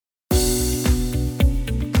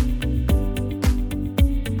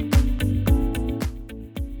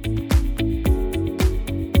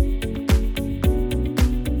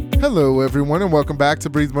Hello, everyone, and welcome back to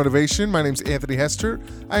Breathe Motivation. My name's Anthony Hester.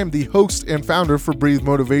 I am the host and founder for Breathe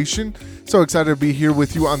Motivation. So excited to be here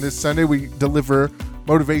with you on this Sunday. We deliver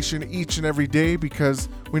motivation each and every day because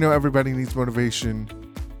we know everybody needs motivation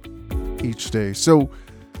each day. So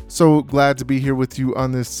glad to be here with you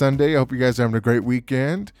on this Sunday. I hope you guys are having a great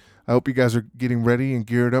weekend. I hope you guys are getting ready and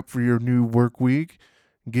geared up for your new work week.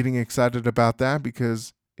 Getting excited about that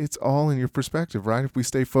because it's all in your perspective, right? If we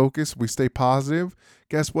stay focused, we stay positive,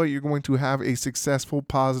 guess what? You're going to have a successful,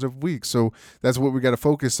 positive week. So that's what we got to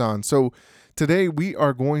focus on. So today we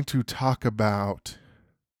are going to talk about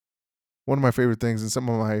one of my favorite things, and some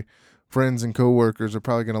of my friends and coworkers are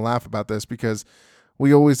probably going to laugh about this because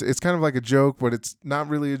it's kind of like a joke, but it's not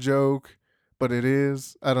really a joke, but it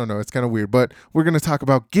is. I don't know. It's kind of weird, but we're going to talk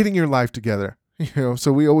about getting your life together.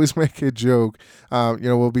 So we always make a joke.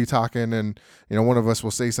 We'll be talking and, one of us will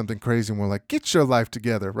say something crazy and we're like, get your life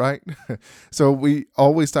together, right? So we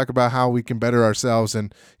always talk about how we can better ourselves.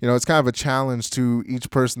 And, it's kind of a challenge to each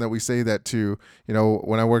person that we say that to.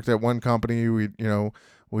 When I worked at one company,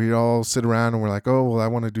 we'd all sit around and we're like, oh, well, I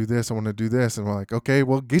want to do this. I want to do this. And we're like, okay,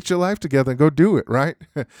 well, get your life together and go do it, right?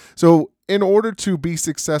 So in order to be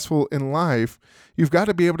successful in life, you've got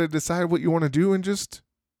to be able to decide what you want to do and just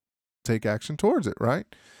take action towards it, right?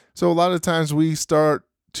 So a lot of times we start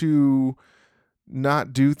to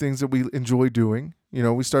not do things that we enjoy doing.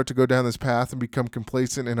 We start to go down this path and become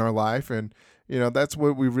complacent in our life. And, that's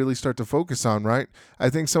what we really start to focus on, right? I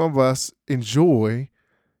think some of us enjoy,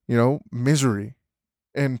 misery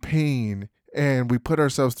and pain. And we put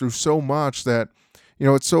ourselves through so much that,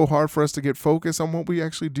 it's so hard for us to get focused on what we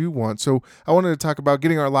actually do want. So I wanted to talk about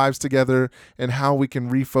getting our lives together and how we can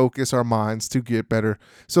refocus our minds to get better.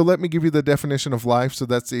 So let me give you the definition of life. So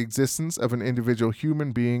that's the existence of an individual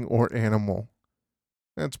human being or animal.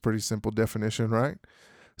 That's a pretty simple definition, right?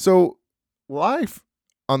 So life,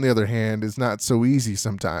 on the other hand, is not so easy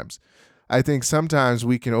sometimes. I think sometimes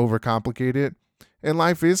we can overcomplicate it. And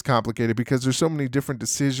life is complicated because there's so many different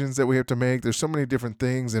decisions that we have to make. There's so many different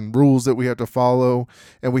things and rules that we have to follow.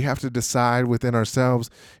 And we have to decide within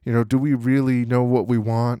ourselves, do we really know what we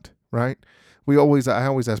want, right? I always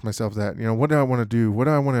ask myself that, what do I want to do? What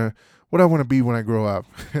do I want to be when I grow up?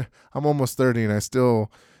 I'm almost 30 and I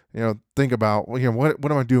still, think about, what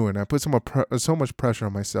am I doing? I put so much pressure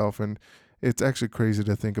on myself, and it's actually crazy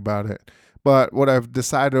to think about it. But what I've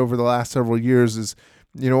decided over the last several years is,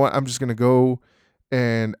 I'm just going to go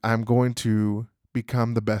and I'm going to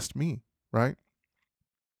become the best me, right?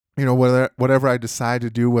 Whatever I decide to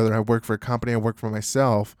do, whether I work for a company, I work for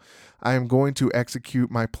myself, I am going to execute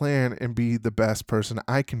my plan and be the best person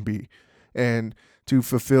I can be, and to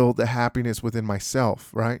fulfill the happiness within myself,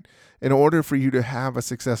 right? In order for you to have a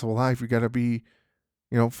successful life, you got to be,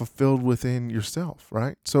 fulfilled within yourself,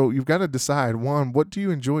 right? So you've got to decide, one, what do you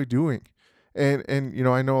enjoy doing? And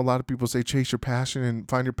I know a lot of people say chase your passion and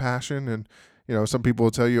find your passion, and some people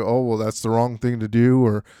will tell you, oh, well, that's the wrong thing to do,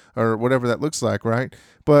 or whatever that looks like, right?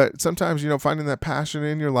 But sometimes, finding that passion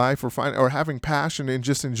in your life, or having passion in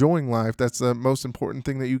just enjoying life, that's the most important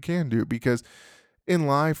thing that you can do. Because in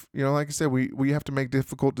life, like I said, we have to make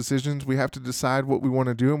difficult decisions. We have to decide what we want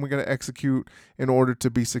to do, and we got to execute in order to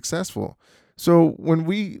be successful. So when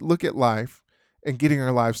we look at life and getting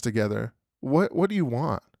our lives together, what do you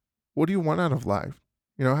want? What do you want out of life?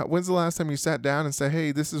 When's the last time you sat down and said,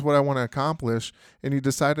 hey, this is what I want to accomplish, and you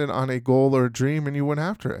decided on a goal or a dream and you went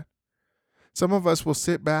after it? Some of us will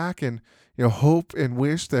sit back and, hope and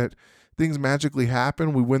wish that things magically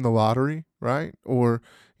happen. We win the lottery, right? Or,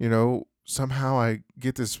 somehow I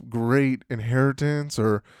get this great inheritance,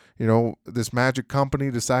 or, this magic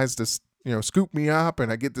company decides to, scoop me up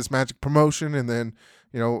and I get this magic promotion, and then,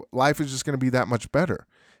 life is just going to be that much better.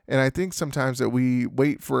 And I think sometimes that we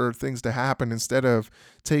wait for things to happen instead of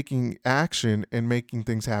taking action and making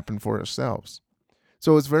things happen for ourselves.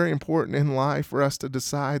 So it's very important in life for us to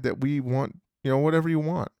decide that we want, whatever you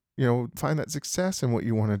want, find that success in what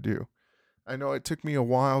you want to do. I know it took me a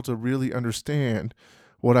while to really understand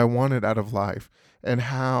what I wanted out of life and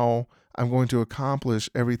how I'm going to accomplish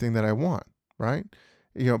everything that I want, right?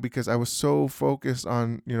 Because I was so focused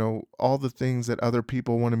on, all the things that other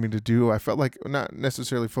people wanted me to do. I felt like, not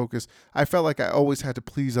necessarily focused, I felt like I always had to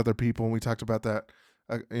please other people. And we talked about that,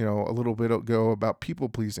 a little bit ago about people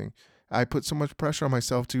pleasing. I put so much pressure on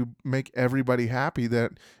myself to make everybody happy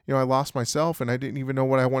that, I lost myself and I didn't even know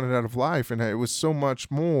what I wanted out of life. And it was so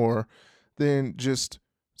much more than just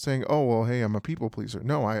saying, oh, well, hey, I'm a people pleaser.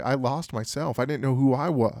 No, I lost myself. I didn't know who I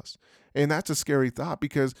was. And that's a scary thought,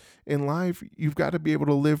 because in life, you've got to be able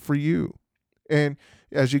to live for you. And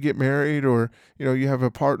as you get married, or, you have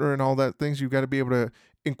a partner and all that things, you've got to be able to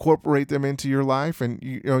incorporate them into your life, and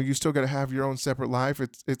you still got to have your own separate life.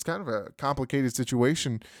 It's kind of a complicated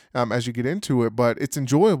situation as you get into it, but it's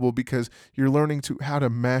enjoyable because you're learning to how to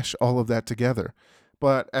mesh all of that together.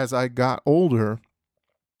 But as I got older,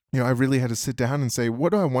 I really had to sit down and say,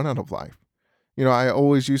 what do I want out of life? I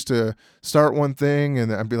always used to start one thing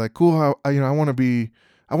and I'd be like, cool, I want to be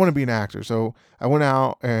an actor. So I went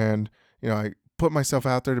out and, I put myself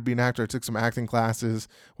out there to be an actor. I took some acting classes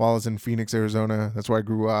while I was in Phoenix, Arizona. That's where I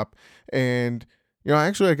grew up. And,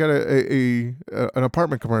 I got an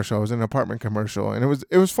apartment commercial. I was in an apartment commercial, and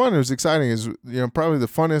it was fun. It was exciting. It was, probably the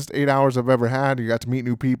funnest 8 hours I've ever had. You got to meet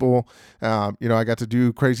new people. I got to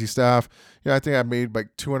do crazy stuff. I think I made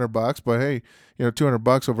like $200, but hey,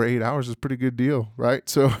 $200 over 8 hours is a pretty good deal, right?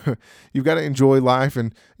 So you've got to enjoy life.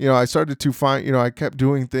 And, I started to find, I kept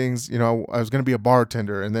doing things, I was going to be a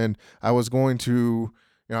bartender, and then I was going to,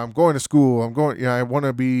 I'm going to school. I want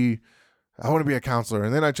to be a counselor.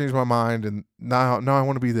 And then I changed my mind, and now I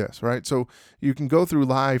want to be this, right? So you can go through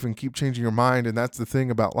life and keep changing your mind. And that's the thing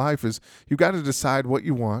about life is you've got to decide what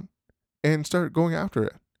you want and start going after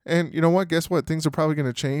it. And you know what? Guess what? Things are probably going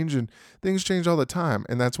to change, and things change all the time.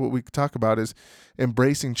 And that's what we talk about is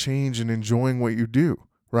embracing change and enjoying what you do,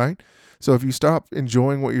 right? So if you stop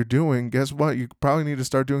enjoying what you're doing, guess what? You probably need to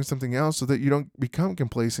start doing something else so that you don't become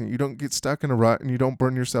complacent, you don't get stuck in a rut, and you don't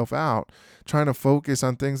burn yourself out trying to focus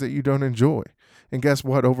on things that you don't enjoy. And guess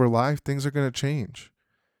what? Over life, things are going to change.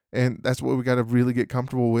 And that's what we got to really get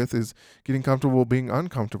comfortable with is getting comfortable being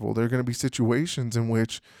uncomfortable. There are going to be situations in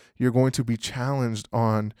which you're going to be challenged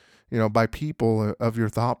on, by people of your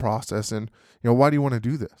thought process. And, why do you want to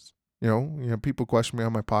do this? People question me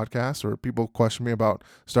on my podcast, or people question me about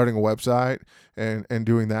starting a website and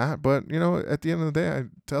doing that. But, at the end of the day, I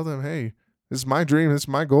tell them, hey, this is my dream. This is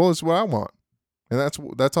my goal. This is what I want. And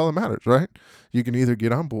that's all that matters, right? You can either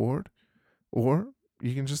get on board or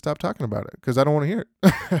you can just stop talking about it because I don't want to hear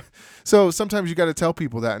it. So sometimes you got to tell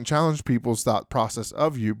people that and challenge people's thought process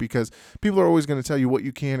of you, because people are always going to tell you what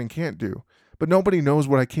you can and can't do. But nobody knows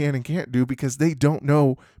what I can and can't do because they don't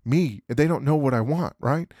know me. They don't know what I want,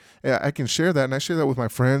 right? I can share that, and I share that with my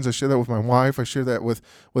friends. I share that with my wife. I share that with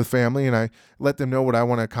family, and I let them know what I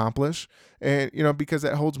want to accomplish. And, because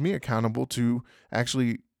that holds me accountable to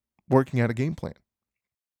actually working out a game plan.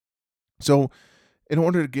 So in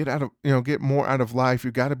order to get more out of life,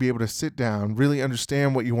 you got to be able to sit down, really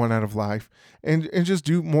understand what you want out of life, and just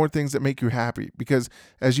do more things that make you happy. Because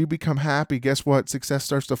as you become happy, guess what? Success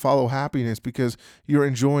starts to follow happiness because you're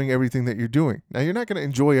enjoying everything that you're doing. Now, you're not going to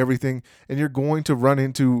enjoy everything, and you're going to run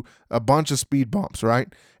into a bunch of speed bumps,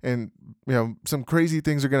 right? And, some crazy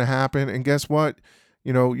things are going to happen. And guess what?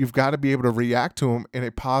 You've got to be able to react to them in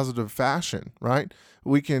a positive fashion, right?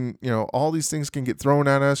 We can, all these things can get thrown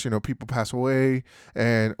at us. People pass away,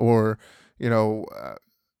 or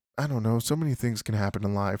I don't know, so many things can happen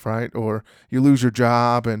in life, right? Or you lose your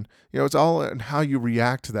job, and, it's all in how you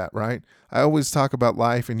react to that, right? I always talk about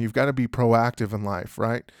life, and you've got to be proactive in life,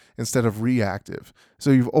 right? Instead of reactive. So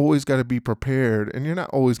you've always got to be prepared, and you're not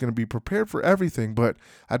always going to be prepared for everything, but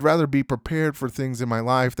I'd rather be prepared for things in my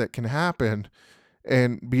life that can happen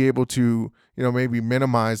and be able to, maybe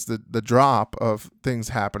minimize the drop of things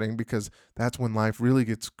happening, because that's when life really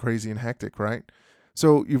gets crazy and hectic, right?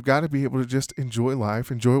 So you've got to be able to just enjoy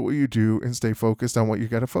life, enjoy what you do, and stay focused on what you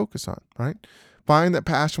got to focus on, right? Find that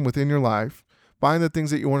passion within your life. Find the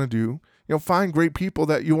things that you want to do. Find great people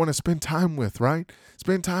that you want to spend time with, right?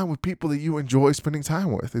 Spend time with people that you enjoy spending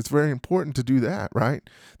time with. It's very important to do that, right?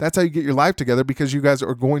 That's how you get your life together, because you guys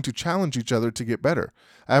are going to challenge each other to get better.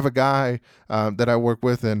 I have a guy that I work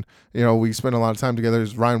with, and, we spend a lot of time together.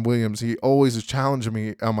 Is Ryan Williams. He always is challenging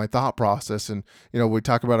me on my thought process. And, we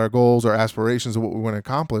talk about our goals, our aspirations, and what we want to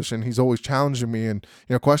accomplish. And he's always challenging me and,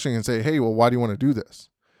 questioning and say, hey, well, why do you want to do this?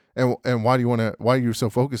 And why are you so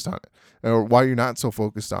focused on it? Or why are you not so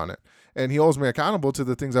focused on it? And he holds me accountable to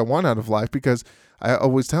the things I want out of life, because I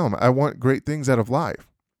always tell him I want great things out of life,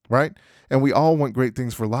 right? And we all want great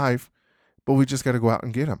things for life, but we just got to go out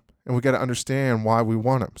and get them. And we got to understand why we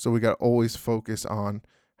want them. So we got to always focus on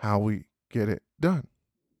how we get it done,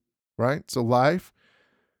 right? So life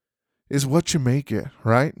is what you make it,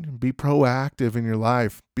 right? Be proactive in your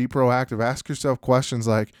life. Be proactive. Ask yourself questions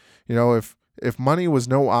like, if money was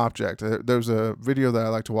no object, there's a video that I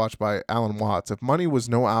like to watch by Alan Watts. If money was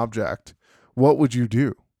no object, what would you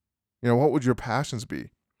do? What would your passions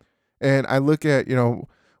be? And I look at,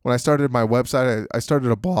 when I started my website, I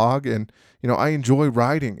started a blog, and, I enjoy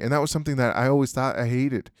writing. And that was something that I always thought I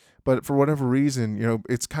hated. But for whatever reason,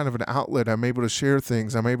 it's kind of an outlet. I'm able to share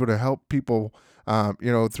things. I'm able to help people,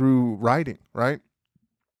 through writing, right?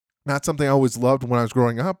 Not something I always loved when I was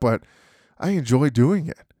growing up, but I enjoy doing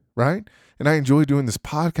it, right? And I enjoy doing this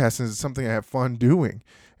podcast, and it's something I have fun doing.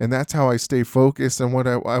 And that's how I stay focused on what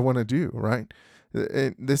I want to do, right?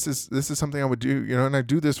 And this is something I would do, and I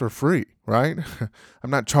do this for free, right? I'm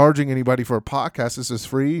not charging anybody for a podcast. This is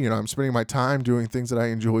free. I'm spending my time doing things that I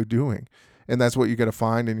enjoy doing. And that's what you got to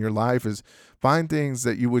find in your life, is find things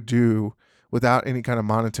that you would do without any kind of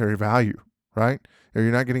monetary value, right? Or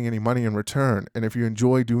you're not getting any money in return. And if you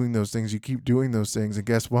enjoy doing those things, you keep doing those things. And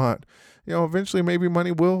guess what? Eventually maybe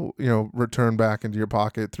money will, return back into your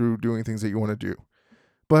pocket through doing things that you want to do.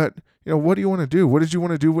 But, what do you want to do? What did you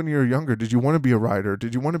want to do when you were younger? Did you want to be a writer?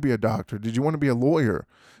 Did you want to be a doctor? Did you want to be a lawyer?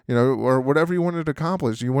 Or whatever you wanted to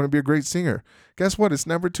accomplish. Do you want to be a great singer? Guess what? It's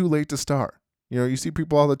never too late to start. You see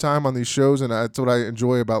people all the time on these shows, and that's what I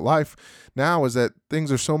enjoy about life now, is that things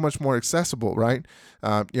are so much more accessible, right?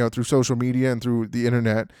 Through social media and through the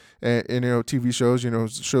internet, and TV shows,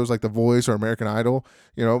 shows like The Voice or American Idol.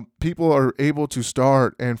 People are able to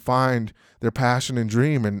start and find their passion and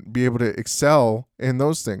dream and be able to excel in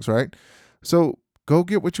those things, right? So go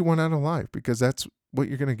get what you want out of life, because that's what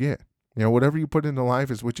you're going to get. Whatever you put into life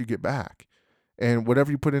is what you get back. And whatever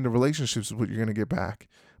you put into relationships is what you're going to get back.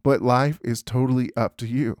 But life is totally up to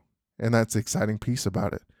you. And that's the exciting piece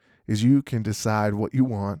about it, is you can decide what you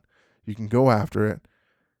want. You can go after it,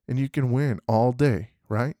 and you can win all day,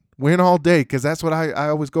 right? Win all day, because that's what I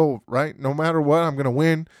always go, right? No matter what, I'm going to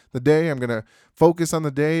win the day. I'm going to focus on the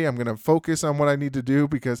day. I'm going to focus on what I need to do,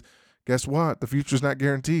 because guess what? The future's not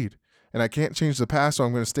guaranteed. And I can't change the past, so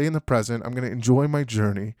I'm going to stay in the present. I'm going to enjoy my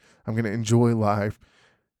journey. I'm going to enjoy life.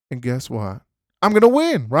 And guess what? I'm going to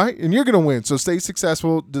win, right? And you're going to win. So stay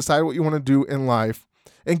successful, decide what you want to do in life,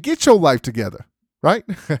 and get your life together, right?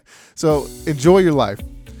 So enjoy your life.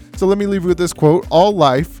 So let me leave you with this quote: all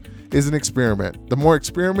life is an experiment. The more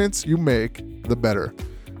experiments you make, the better.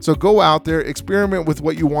 So go out there, experiment with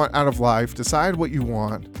what you want out of life, decide what you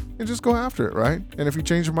want, and just go after it, right? And if you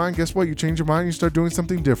change your mind, guess what? You change your mind, you start doing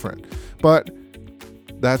something different. But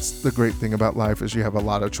that's the great thing about life, is you have a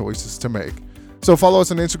lot of choices to make. So follow us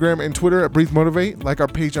on Instagram and Twitter at Breathe Motivate. Like our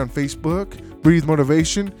page on Facebook, Breathe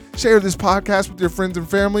Motivation. Share this podcast with your friends and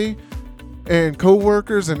family and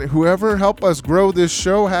coworkers and whoever. Help us grow this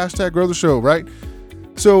show. # grow the show, right?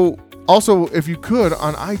 So also, if you could,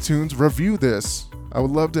 on iTunes, review this. I would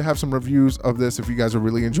love to have some reviews of this if you guys are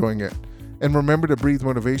really enjoying it. And remember to breathe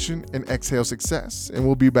motivation and exhale success. And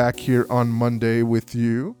we'll be back here on Monday with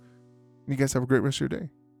you. You guys have a great rest of your day.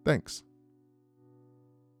 Thanks.